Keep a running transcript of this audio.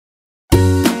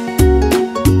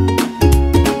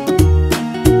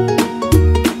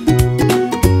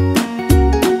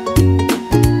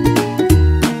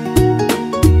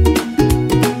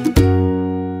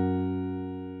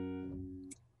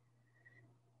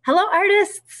Hello,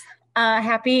 artists.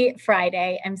 Happy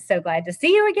Friday. I'm so glad to see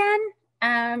you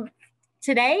again.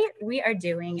 Today, we are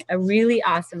doing a really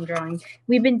awesome drawing.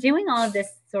 We've been doing all of this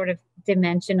sort of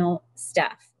dimensional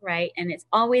stuff, right? And it's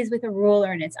always with a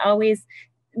ruler and it's always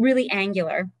really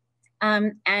angular.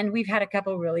 And we've had a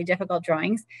couple really difficult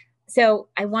drawings. So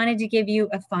I wanted to give you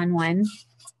a fun one.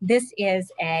 This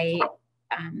is I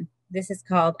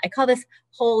call this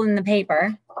hole in the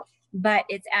paper, but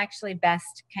it's actually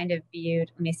best kind of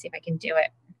viewed. Let me see if I can do it.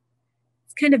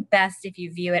 It's kind of best if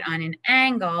you view it on an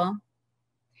angle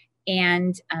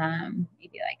and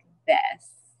maybe like this.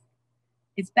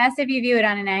 It's best if you view it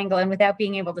on an angle and without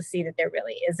being able to see that there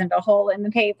really isn't a hole in the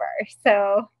paper.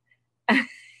 So,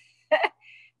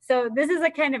 so this is a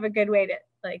kind of a good way to,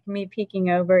 like, me peeking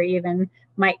over even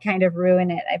might kind of ruin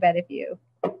it. I bet if you,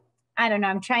 I don't know,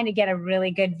 I'm trying to get a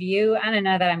really good view. I don't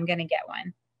know that I'm going to get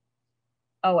one.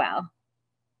 Oh, well.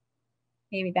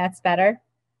 Maybe that's better.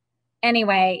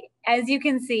 Anyway, as you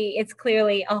can see, it's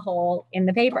clearly a hole in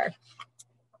the paper,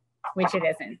 which it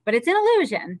isn't, but it's an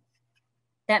illusion.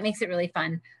 That makes it really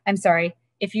fun. I'm sorry.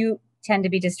 If you tend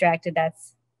to be distracted,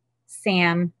 that's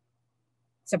Sam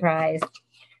Surprise.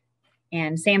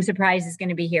 And Sam Surprise is going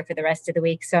to be here for the rest of the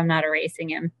week, so I'm not erasing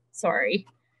him. Sorry.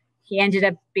 He ended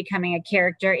up becoming a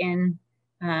character in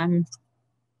a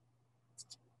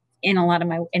lot of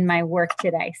my work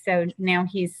today. So now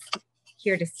he's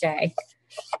here to stay,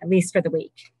 at least for the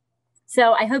week.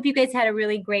 So I hope you guys had a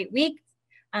really great week.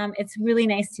 It's really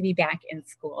nice to be back in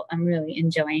school. I'm really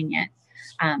enjoying it.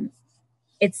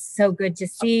 It's so good to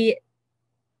see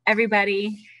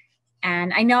everybody.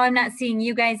 And I know I'm not seeing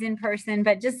you guys in person,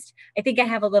 but just, I think I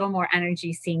have a little more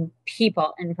energy seeing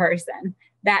people in person.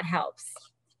 That helps.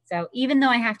 So even though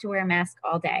I have to wear a mask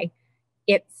all day,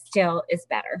 it still is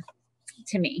better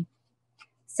to me.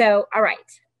 So, all right.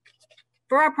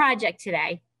 For our project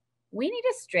today, we need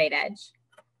a straight edge.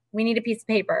 We need a piece of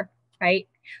paper, right?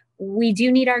 We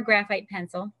do need our graphite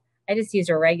pencil. I just used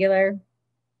a regular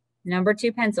number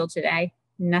 2 pencil today,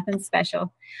 nothing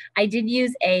special. I did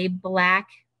use a black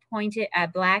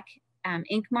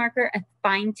ink marker, a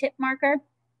fine tip marker,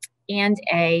 and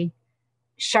a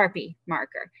Sharpie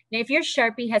marker. Now, if your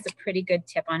Sharpie has a pretty good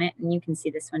tip on it, and you can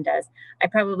see this one does, I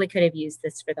probably could have used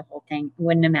this for the whole thing. It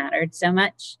wouldn't have mattered so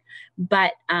much,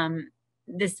 but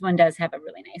this one does have a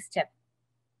really nice tip.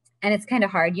 And it's kind of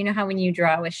hard. You know how when you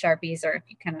draw with Sharpies, or if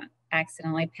you kind of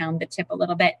accidentally pound the tip a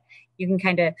little bit, you can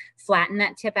kind of flatten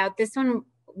that tip out. This one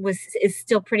is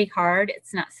still pretty hard.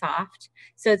 It's not soft.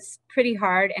 So it's pretty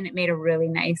hard, and it made a really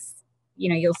nice,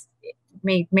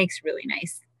 makes really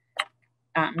nice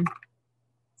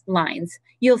lines.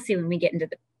 You'll see when we get into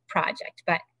the project,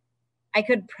 but I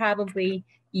could probably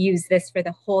use this for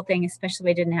the whole thing, especially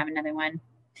if I didn't have another one.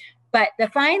 But the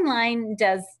fine line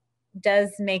does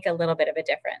make a little bit of a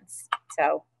difference.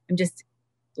 So I'm just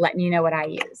letting you know what I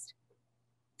used.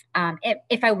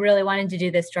 If I really wanted to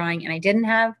do this drawing and I didn't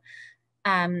have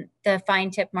the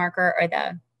fine tip marker or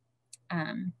the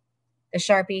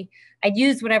Sharpie, I'd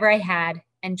use whatever I had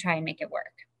and try and make it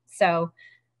work. So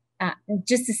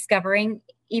just discovering,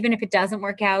 even if it doesn't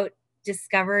work out,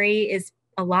 discovery is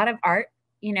a lot of art.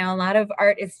 A lot of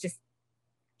art is just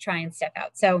try and step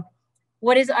out. So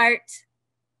what is art?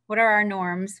 What are our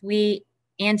norms? We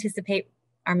anticipate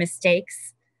our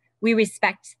mistakes. We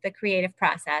respect the creative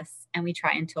process, and we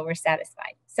try until we're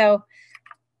satisfied. So,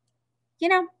 you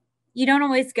don't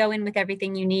always go in with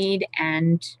everything you need,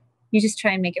 and you just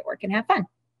try and make it work and have fun.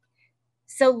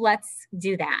 So let's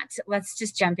do that. Let's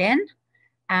just jump in.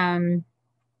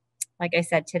 Like I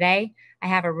said, today I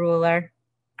have a ruler.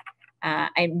 I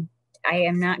am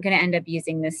not going to end up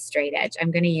using this straight edge.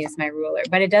 I'm going to use my ruler,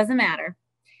 but it doesn't matter.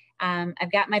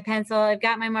 I've got my pencil, I've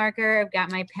got my marker, I've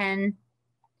got my pen,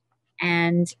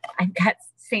 and I've got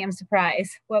Sam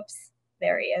Surprise. Whoops,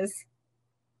 there he is.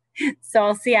 So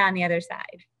I'll see you on the other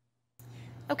side.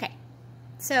 Okay,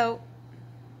 so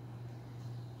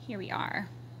here we are.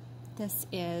 This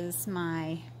is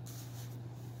my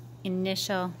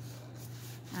initial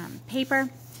paper.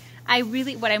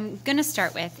 What I'm going to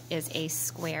start with is a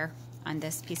square on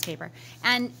this piece of paper.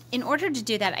 And in order to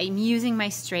do that, I'm using my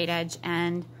straight edge,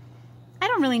 and I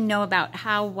don't really know about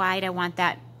how wide I want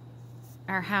that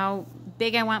or how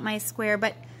big I want my square,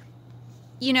 but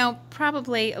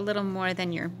probably a little more than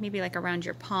maybe like around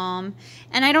your palm.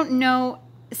 And I don't know,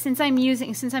 since I'm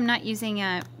not using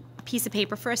a piece of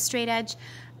paper for a straight edge,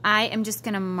 I am just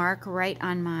going to mark right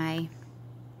on my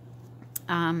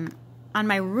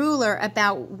ruler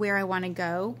about where I want to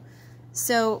go.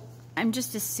 So I'm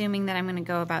just assuming that I'm going to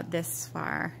go about this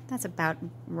far. That's about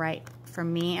right for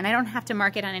me. And I don't have to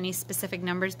mark it on any specific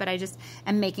numbers, but I just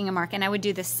am making a mark. And I would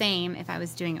do the same if I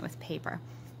was doing it with paper.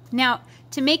 Now,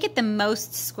 to make it the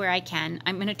most square I can,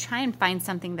 I'm going to try and find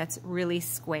something that's really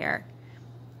square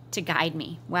to guide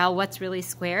me. Well, what's really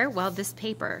square? Well, this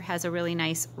paper has a really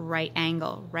nice right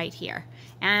angle right here,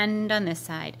 and on this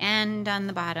side, and on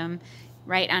the bottom,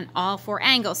 right on all 4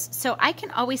 angles. So I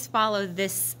can always follow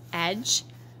this edge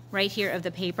right here of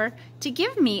the paper to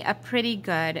give me a pretty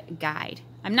good guide.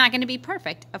 I'm not going to be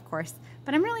perfect, of course,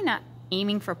 but I'm really not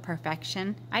aiming for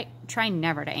perfection. I try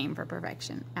never to aim for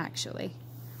perfection, actually.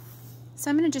 So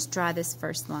I'm going to just draw this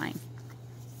first line.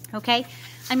 Okay,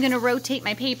 I'm going to rotate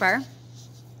my paper,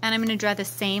 and I'm going to draw the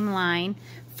same line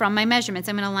from my measurements.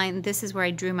 I'm going to line, this is where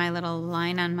I drew my little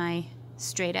line on my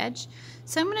straight edge.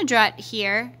 So I'm going to draw it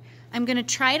here. I'm going to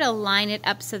try to line it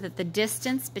up so that the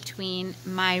distance between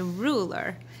my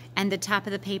ruler and the top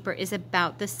of the paper is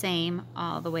about the same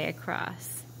all the way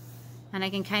across. And I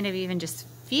can kind of even just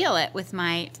feel it with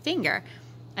my finger.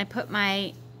 I put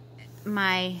my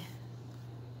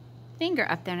finger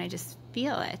up there and I just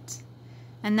feel it.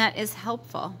 And that is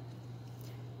helpful.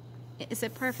 Is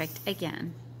it perfect?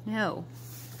 Again, no.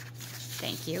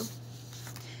 Thank you.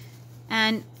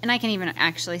 And I can even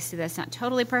actually see that's not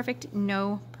totally perfect.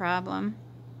 No problem.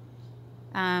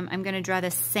 I'm going to draw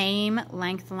the same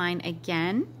length line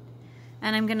again.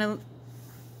 And I'm going to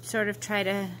sort of try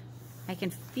to, I can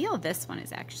feel this one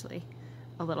is actually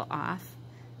a little off.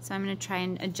 So I'm going to try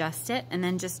and adjust it and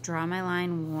then just draw my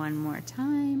line one more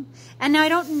time. And now I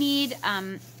don't need,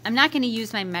 I'm not going to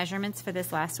use my measurements for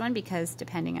this last one because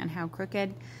depending on how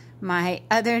crooked my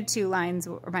other 2 lines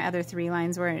or my other 3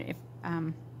 lines were if,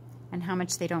 and how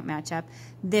much they don't match up,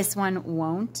 this one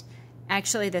won't.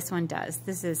 Actually, this one does.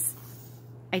 This is,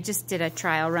 I just did a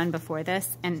trial run before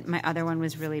this and my other one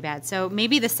was really bad. So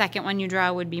maybe the second one you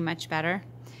draw would be much better.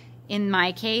 In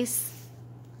my case,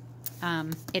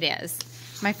 it is.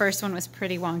 My first one was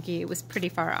pretty wonky. It was pretty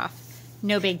far off.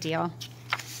 No big deal.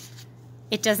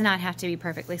 It does not have to be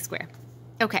perfectly square.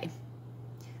 Okay.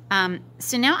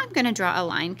 So now I'm going to draw a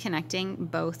line connecting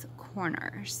both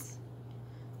corners.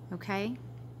 Okay.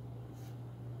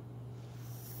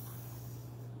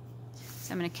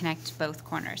 So I'm going to connect both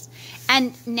corners.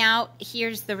 And now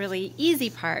here's the really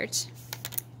easy part.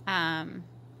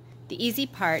 The easy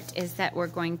part is that we're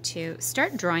going to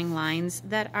start drawing lines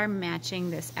that are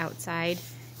matching this outside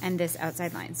and this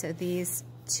outside line. So these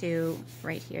 2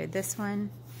 right here, this one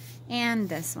and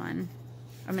this one.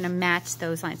 I'm going to match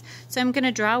those lines. So I'm going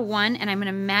to draw one and I'm going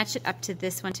to match it up to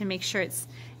this one to make sure it's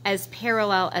as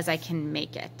parallel as I can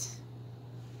make it.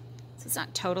 So it's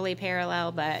not totally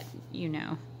parallel, but you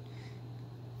know,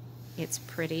 it's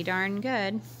pretty darn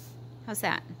good. How's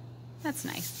that? That's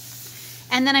nice.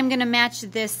 And then I'm going to match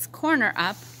this corner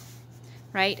up,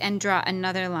 right, and draw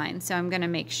another line. So I'm going to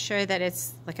make sure that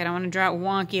it's, like I don't want to draw it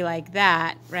wonky like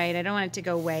that, right? I don't want it to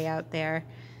go way out there.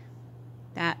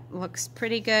 That looks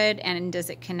pretty good. And does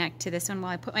it connect to this one?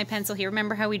 Well, I put my pencil here.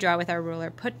 Remember how we draw with our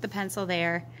ruler. Put the pencil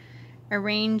there.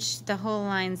 Arrange the whole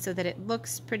line so that it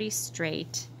looks pretty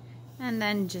straight. And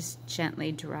then just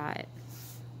gently draw it.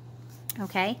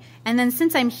 Okay? And then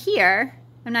since I'm here,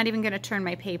 I'm not even going to turn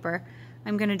my paper.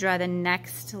 I'm going to draw the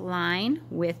next line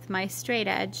with my straight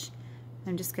edge.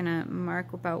 I'm just going to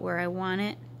mark about where I want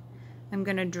it. I'm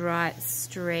going to draw it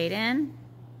straight in.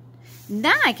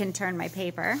 Then I can turn my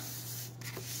paper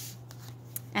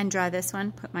and draw this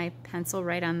one. Put my pencil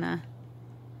right on the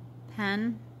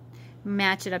pen.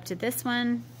 Match it up to this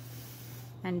one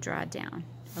and draw down.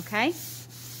 Okay?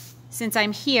 Since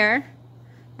I'm here,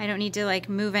 I don't need to like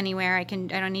move anywhere. I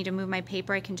don't need to move my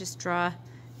paper. I can just draw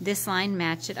this line,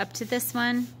 match it up to this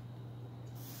one,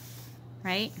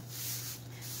 right?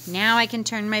 Now I can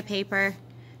turn my paper,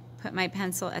 put my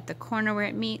pencil at the corner where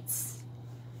it meets,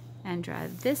 and draw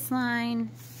this line.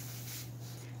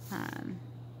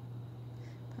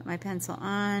 Put my pencil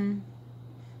on,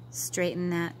 straighten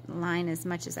that line as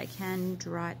much as I can,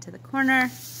 draw it to the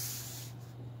corner,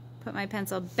 put my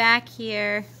pencil back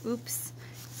here. Oops,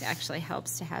 it actually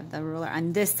helps to have the ruler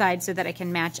on this side so that I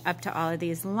can match up to all of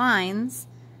these lines.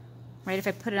 Right, if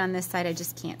I put it on this side, I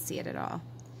just can't see it at all.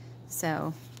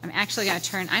 So I'm actually going to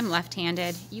turn, I'm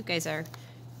left-handed. You guys are,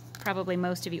 probably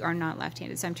most of you are not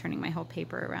left-handed, so I'm turning my whole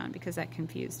paper around because that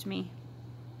confused me.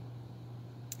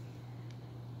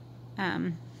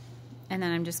 And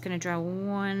then I'm just going to draw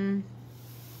one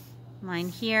line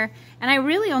here. And I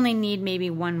really only need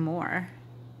maybe one more.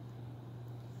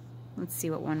 Let's see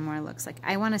what one more looks like.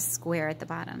 I want a square at the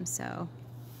bottom, so...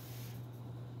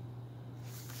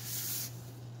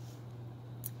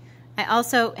 I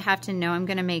also have to know I'm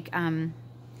going to make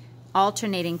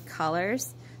alternating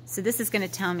colors. So this is going to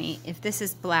tell me if this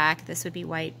is black, this would be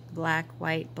white, black,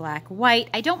 white, black, white.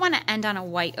 I don't want to end on a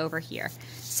white over here.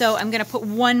 So I'm going to put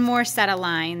one more set of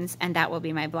lines, and that will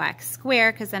be my black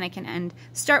square, because then I can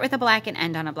start with a black and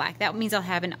end on a black. That means I'll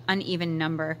have an uneven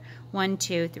number. 1,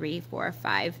 2, 3, 4,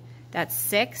 5. That's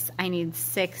 6. I need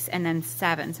 6 and then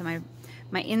 7. So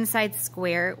my inside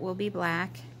square will be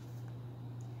black,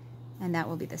 and that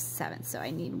will be the 7th. So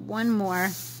I need one more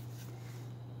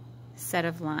set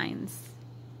of lines,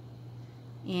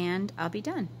 and I'll be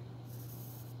done.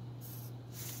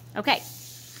 Okay,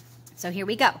 so here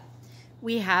we go.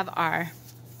 We have our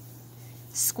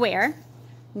square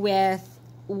with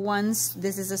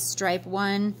this is a stripe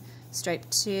 1, stripe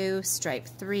 2, stripe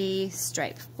 3,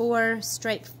 stripe 4,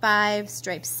 stripe 5,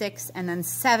 stripe 6, and then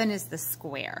 7 is the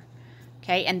square.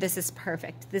 Okay, and this is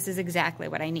perfect. This is exactly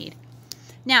what I need.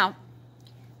 Now,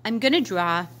 I'm going to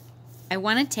draw. I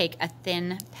want to take a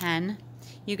thin pen.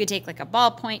 You could take like a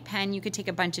ballpoint pen. You could take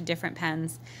a bunch of different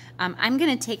pens. I'm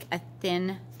going to take a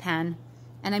thin pen,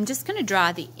 and I'm just going to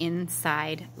draw the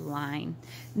inside line.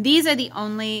 This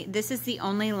is the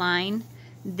only line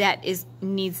that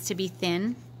needs to be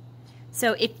thin.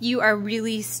 So if you are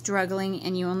really struggling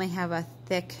and you only have a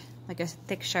thick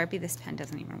Sharpie, this pen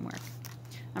doesn't even work.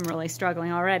 I'm really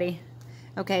struggling already.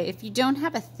 Okay, if you don't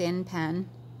have a thin pen,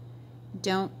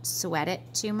 don't sweat it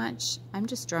too much. I'm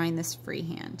just drawing this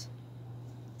freehand.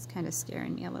 It's kind of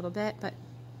scaring me a little bit, but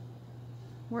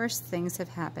worse things have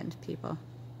happened, people.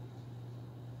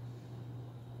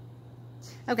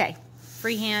 Okay,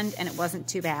 freehand, and it wasn't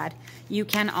too bad. You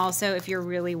can also, if you're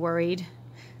really worried,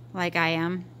 like I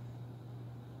am,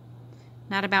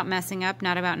 not about messing up,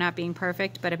 not about not being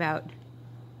perfect, but about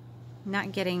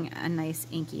not getting a nice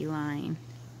inky line.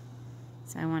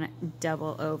 So I want to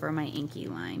double over my inky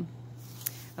line.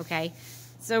 Okay,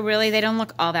 so really they don't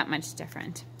look all that much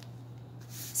different.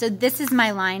 So this is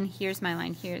my line, here's my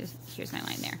line, here's my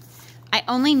line there. I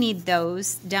only need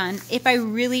those done. If I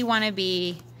really want to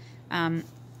be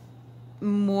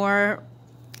more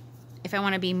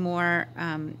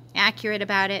accurate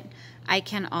about it, I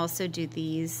can also do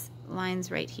these lines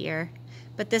right here.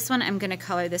 But this one I'm going to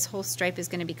color, this whole stripe is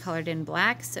going to be colored in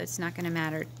black, so it's not going to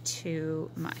matter too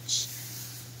much.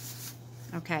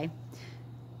 Okay.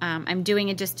 I'm doing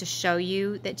it just to show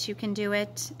you that you can do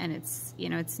it, and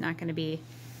it's not going to be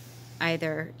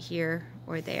either here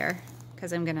or there,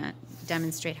 because I'm going to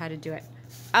demonstrate how to do it.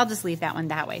 I'll just leave that one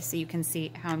that way so you can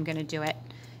see how I'm going to do it,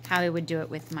 how I would do it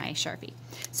with my Sharpie.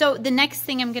 So the next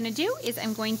thing I'm going to do is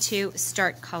I'm going to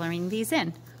start coloring these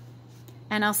in.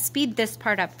 And I'll speed this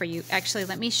part up for you. Actually,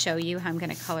 let me show you how I'm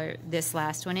going to color this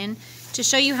last one in to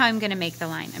show you how I'm going to make the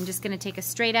line. I'm just going to take a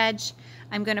straight edge.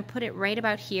 I'm going to put it right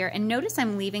about here. And notice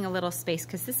I'm leaving a little space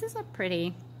because this is a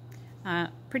pretty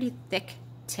thick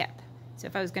tip. So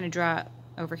if I was going to draw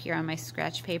over here on my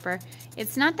scratch paper,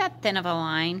 it's not that thin of a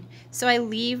line. So I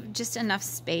leave just enough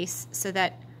space so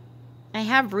that I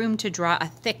have room to draw a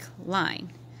thick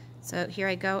line. So here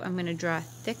I go. I'm going to draw a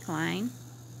thick line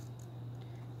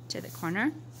to the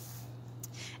corner,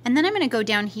 and then I'm going to go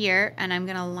down here and I'm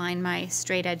going to line my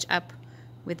straight edge up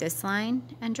with this line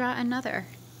and draw another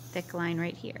thick line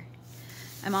right here.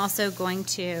 I'm also going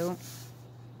to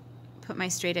put my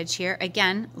straight edge here.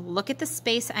 Again, look at the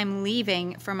space I'm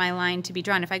leaving for my line to be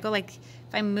drawn. If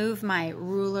I move my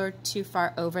ruler too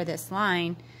far over this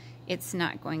line, it's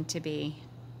not going to be,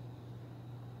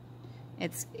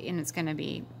 it's going to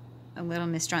be a little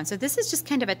misdrawn. So this is just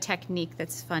kind of a technique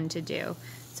that's fun to do.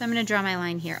 So I'm going to draw my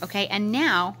line here. Okay, and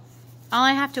now all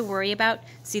I have to worry about,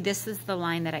 see, this is the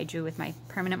line that I drew with my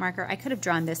permanent marker. I could have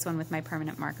drawn this one with my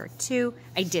permanent marker too.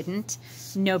 I didn't.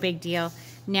 No big deal.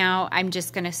 Now I'm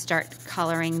just going to start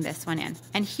coloring this one in.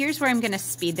 And here's where I'm going to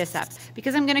speed this up,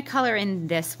 because I'm going to color in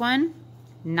this one,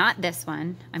 not this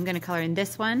one. I'm going to color in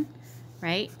this one,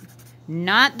 right?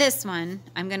 Not this one.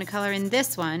 I'm going to color in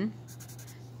this one,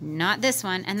 not this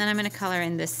one, and then I'm going to color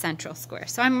in this central square.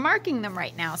 So I'm marking them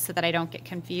right now so that I don't get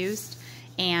confused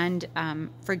and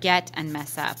forget and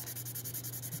mess up.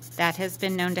 That has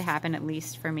been known to happen, at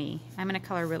least for me. I'm going to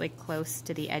color really close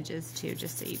to the edges too,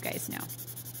 just so you guys know.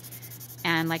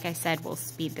 And like I said, we'll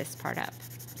speed this part up.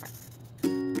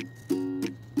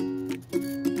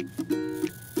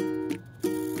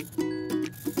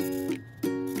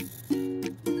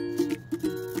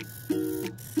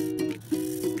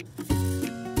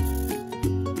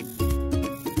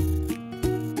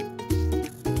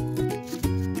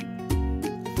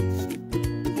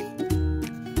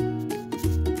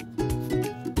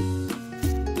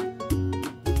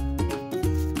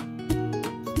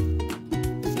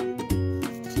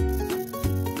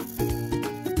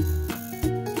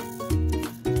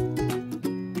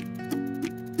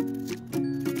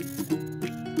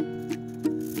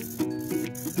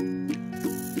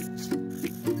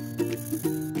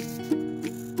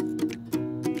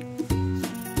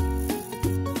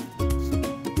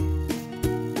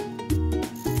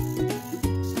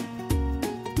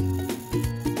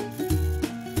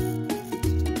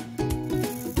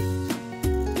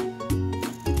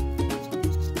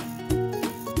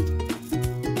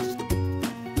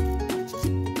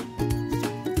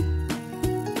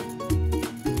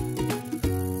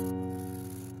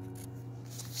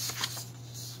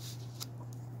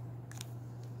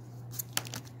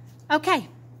 Okay,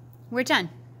 we're done.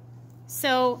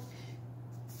 So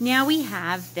now we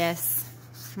have this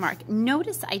mark.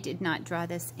 Notice I did not draw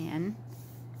this in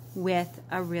with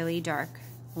a really dark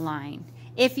line.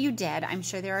 If you did, I'm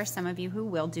sure there are some of you who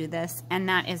will do this, and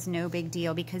that is no big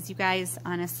deal because you guys,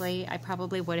 honestly, I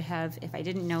probably would have if I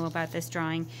didn't know about this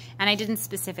drawing, and I didn't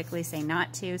specifically say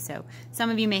not to, so some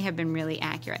of you may have been really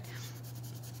accurate.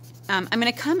 I'm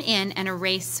going to come in and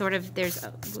erase sort of, there's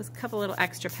a couple little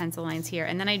extra pencil lines here,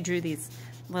 and then I drew these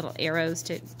little arrows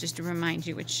to just to remind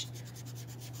you which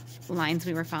lines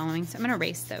we were following, so I'm going to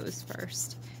erase those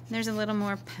first. There's a little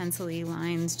more pencil-y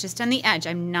lines just on the edge.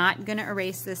 I'm not going to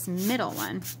erase this middle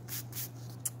one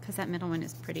because that middle one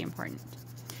is pretty important.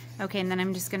 Okay, and then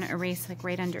I'm just going to erase like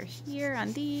right under here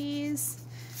on these.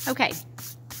 Okay,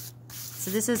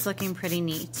 so this is looking pretty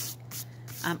neat.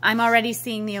 I'm already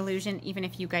seeing the illusion even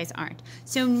if you guys aren't.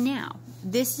 So now,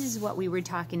 this is what we were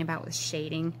talking about with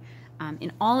shading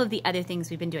in all of the other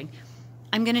things we've been doing.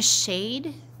 I'm going to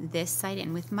shade this side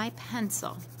in with my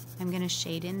pencil. I'm going to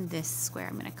shade in this square.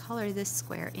 I'm going to color this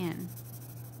square in,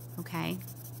 okay?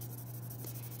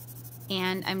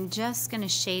 And I'm just going to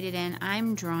shade it in.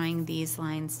 I'm drawing these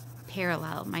lines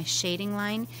parallel. My shading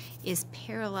line is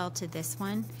parallel to this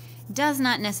one. Does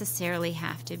not necessarily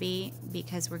have to be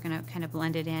because we're going to kind of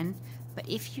blend it in. But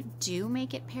if you do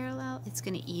make it parallel, it's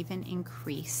going to even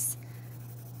increase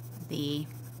the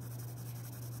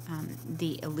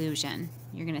illusion.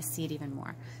 You're going to see it even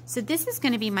more. So this is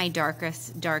going to be my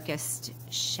darkest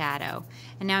shadow.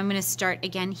 And now I'm going to start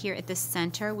again here at the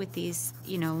center with these,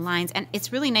 lines. And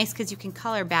it's really nice because you can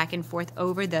color back and forth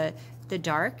over the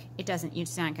dark. You're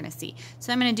just not going to see.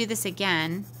 So I'm going to do this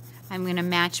again. I'm going to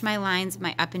match my lines,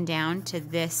 my up and down, to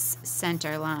this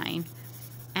center line.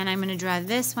 And I'm going to draw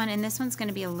this one, and this one's going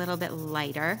to be a little bit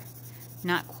lighter,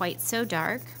 not quite so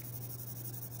dark.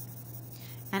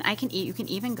 And you can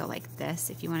even go like this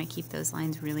if you want to keep those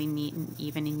lines really neat and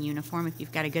even and uniform. If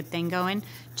you've got a good thing going,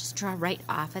 just draw right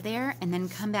off of there and then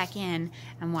come back in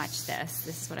and watch this.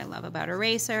 This is what I love about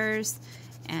erasers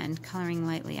and coloring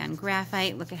lightly on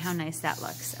graphite. Look at how nice that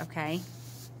looks, okay?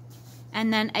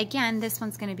 And then again, this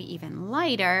one's going to be even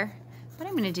lighter, but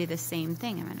I'm going to do the same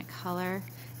thing. I'm going to color,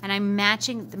 and I'm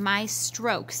matching my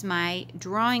strokes. My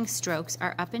drawing strokes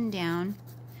are up and down,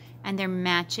 and they're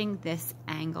matching this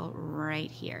angle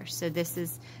right here. So this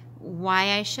is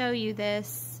why I show you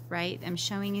this, right? I'm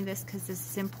showing you this because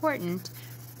this is important.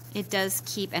 It does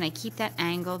keep, and I keep that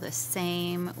angle the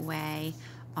same way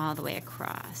all the way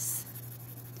across.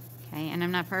 Okay, and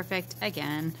I'm not perfect,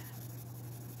 again,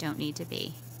 don't need to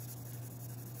be.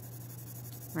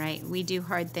 Right? We do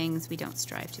hard things, we don't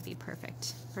strive to be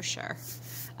perfect, for sure.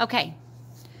 Okay,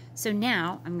 so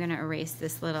now I'm going to erase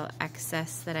this little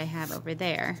excess that I have over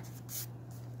there.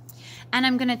 And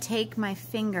I'm going to take my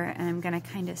finger and I'm going to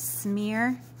kind of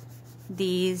smear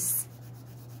these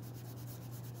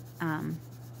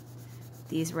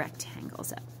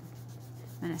rectangles up.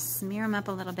 I'm going to smear them up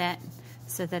a little bit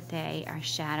so that they are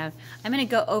shadowed. I'm going to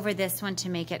go over this one to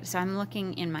make it, so I'm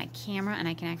looking in my camera and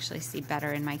I can actually see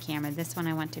better in my camera. This one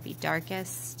I want to be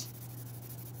darkest.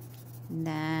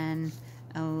 Then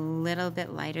a little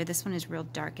bit lighter. This one is real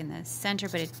dark in the center,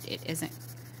 but it isn't.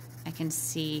 I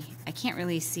can't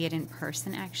really see it in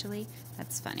person actually.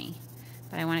 That's funny.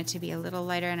 But I want it to be a little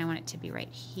lighter and I want it to be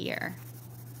right here.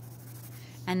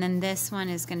 And then this one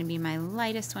is going to be my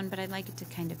lightest one, but I'd like it to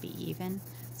kind of be even.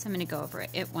 So I'm going to go over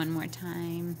it one more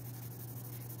time.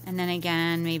 And then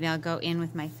again, maybe I'll go in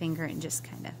with my finger and just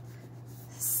kind of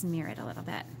smear it a little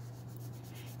bit.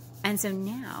 And so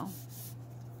now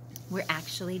we're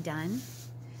actually done.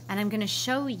 And I'm going to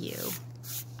show you,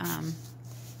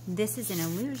 this is an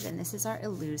illusion. This is our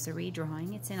illusory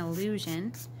drawing. It's an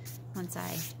illusion.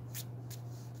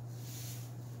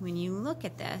 When you look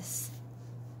at this,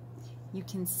 you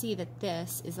can see that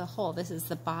this is a hole. This is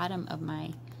the bottom of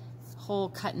my hole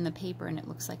cut in the paper, and it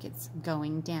looks like it's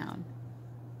going down.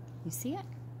 You see it?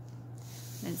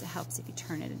 Then it helps if you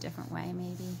turn it a different way,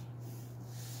 maybe.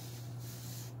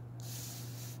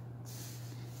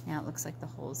 Now it looks like the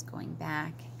hole's going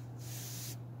back.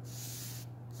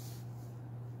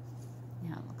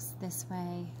 Now it looks this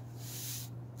way.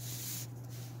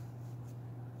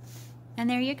 And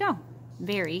there you go.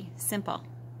 Very simple.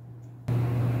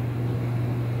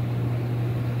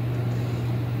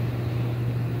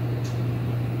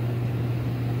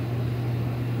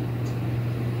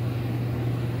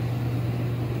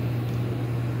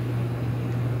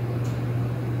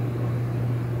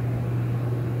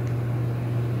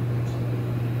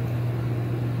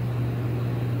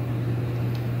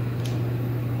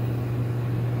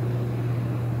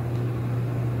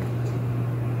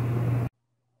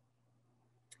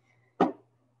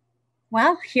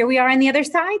 Well, here we are on the other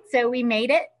side. So we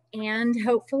made it, and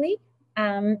hopefully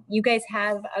you guys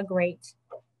have a great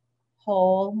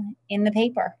hole in the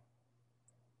paper.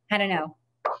 I don't know.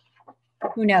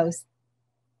 Who knows?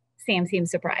 Sam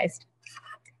seems surprised.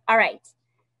 All right.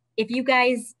 If you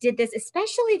guys did this,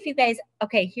 especially if you guys,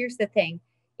 okay, here's the thing.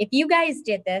 If you guys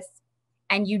did this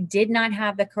and you did not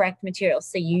have the correct materials,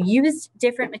 so you used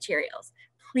different materials,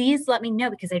 please let me know,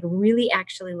 because I'd really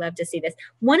actually love to see this.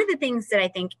 One of the things that I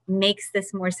think makes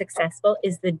this more successful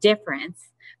is the difference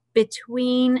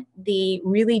between the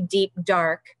really deep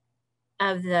dark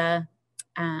of the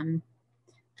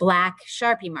black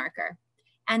Sharpie marker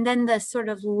and then the sort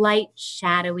of light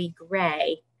shadowy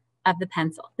gray of the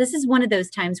pencil. This is one of those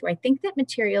times where I think that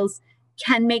materials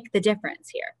can make the difference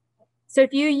here. So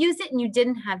if you use it and you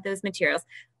didn't have those materials,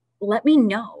 let me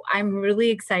know. I'm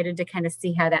really excited to kind of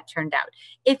see how that turned out.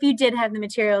 If you did have the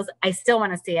materials, I still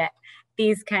want to see it.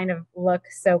 These kind of look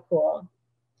so cool.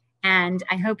 And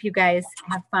I hope you guys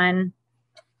have fun,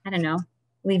 I don't know,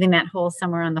 leaving that hole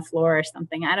somewhere on the floor or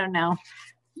something. I don't know.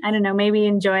 Maybe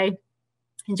enjoy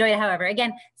it. However,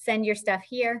 again, send your stuff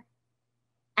here.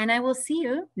 And I will see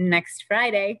you next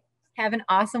Friday. Have an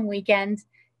awesome weekend.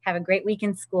 Have a great week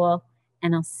in school.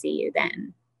 And I'll see you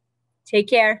then. Take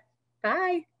care.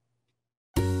 Bye.